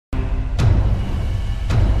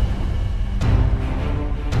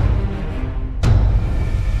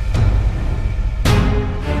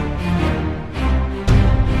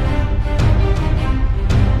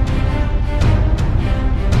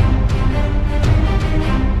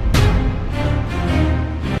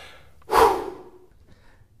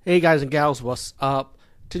Hey guys and gals, what's up?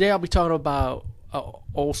 Today I'll be talking about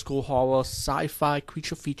old school horror sci-fi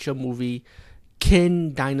creature feature movie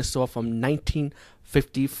Kin Dinosaur from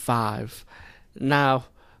 1955. Now,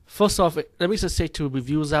 first off, let me just say to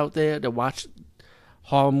reviewers out there that watch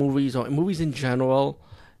horror movies or movies in general,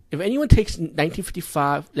 if anyone takes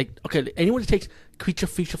 1955, anyone that takes creature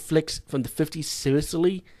feature flicks from the 50s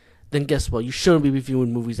seriously, then guess what? You shouldn't be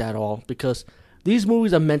reviewing movies at all because these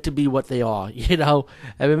movies are meant to be what they are, you know.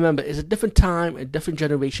 And remember, it's a different time, a different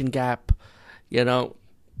generation gap, you know.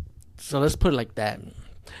 So let's put it like that.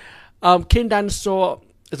 King Dinosaur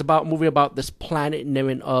is about a movie about this planet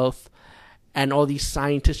nearing Earth, and all these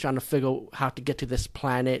scientists trying to figure out how to get to this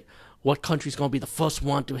planet. What country's gonna be the first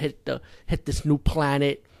one to hit this new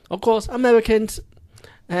planet? Of course, Americans.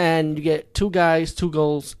 And you get two guys, two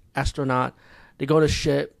girls, astronaut. They go to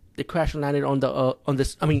ship. They crash and landed on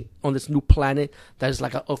this new planet that is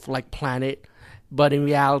like an Earth-like planet, but in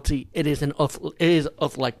reality, it is an Earth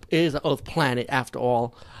planet after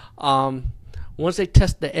all. Once they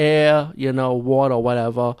test the air, water,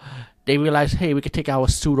 whatever, they realize, hey, we could take our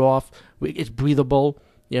suit off. It's breathable,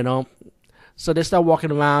 So they start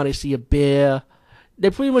walking around. They see a bear. They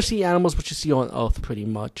pretty much see animals which you see on Earth, pretty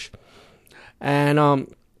much. And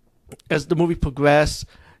as the movie progresses,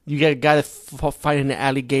 you get a guy fighting an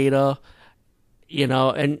alligator,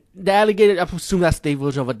 and the alligator, I presume that's the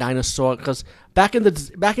version of a dinosaur, because back in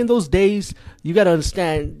those days, you gotta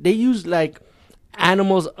understand, they used like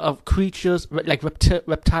animals of creatures, like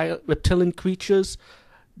reptilian creatures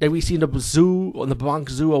that we see in the zoo, or in the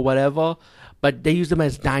Bronx Zoo or whatever, but they use them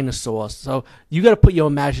as dinosaurs. So you gotta put your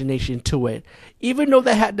imagination to it. Even though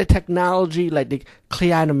they had the technology, like the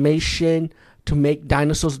clear animation, to make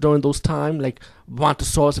dinosaurs during those times, like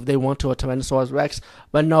Brontosaurus if they want to, or Tyrannosaurus Rex.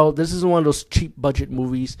 But no, this isn't one of those cheap budget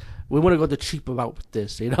movies. We want to go the cheaper route with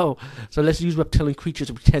this, So let's use reptilian creatures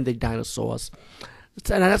to pretend they're dinosaurs.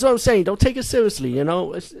 And that's what I'm saying. Don't take it seriously,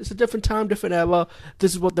 It's a different time, different era.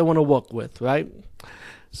 This is what they want to work with, right?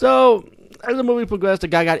 So as the movie progressed, the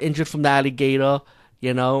guy got injured from the alligator,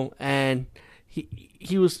 and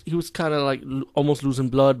he was kind of like almost losing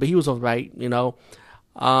blood, but he was all right, When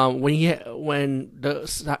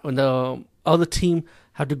the other team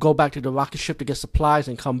had to go back to the rocket ship to get supplies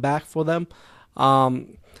and come back for them,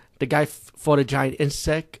 the guy fought a giant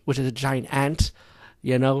insect, which is a giant ant.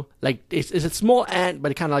 Like it's a small ant,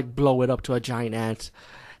 but it kind of like blow it up to a giant ant.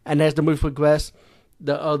 And as the movie progressed,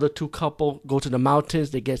 the other two couple go to the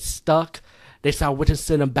mountains. They get stuck. They start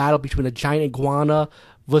witnessing a battle between a giant iguana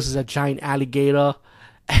versus a giant alligator.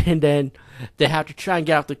 And then they have to try and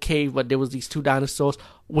get out the cave, but there was these two dinosaurs,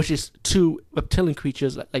 which is two reptilian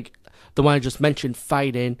creatures, like the one I just mentioned,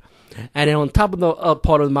 fighting. And then on top of the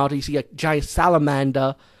part of the mountain, you see a giant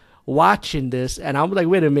salamander watching this. And I'm like,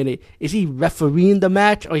 wait a minute, is he refereeing the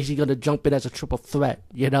match, or is he going to jump in as a triple threat,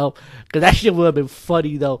 Because that shit would have been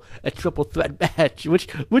funny, though, a triple threat match, which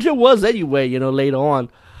it was anyway, later on.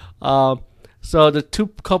 So the two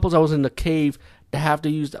couples that was in the cave, they have to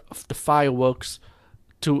use the fireworks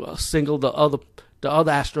to single the other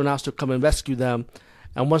astronauts to come and rescue them.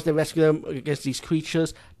 And once they rescue them against these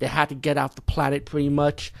creatures, they had to get off the planet pretty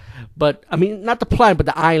much. But I mean, not the planet, but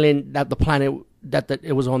the island that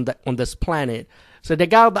it was on this planet. So they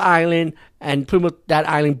got off the island, and pretty much that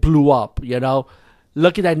island blew up.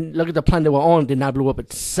 Look at the planet they were on, did not blow up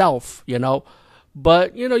itself.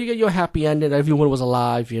 But you get your happy ending. Everyone was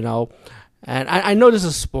alive. And I know this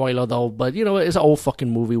is a spoiler though, but it's an old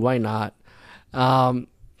fucking movie. Why not?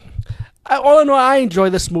 All in all, I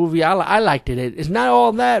enjoy this movie. I liked it. It's not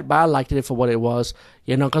all that, but I liked it for what it was.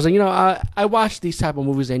 Because I watch these type of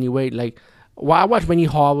movies anyway. Like, I watch many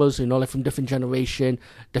horrors. Like from different generation,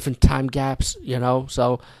 different time gaps.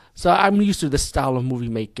 So I'm used to this style of movie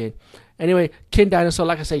making. Anyway, King Dinosaur.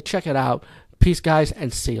 Like I say, check it out. Peace, guys,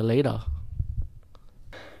 and see you later.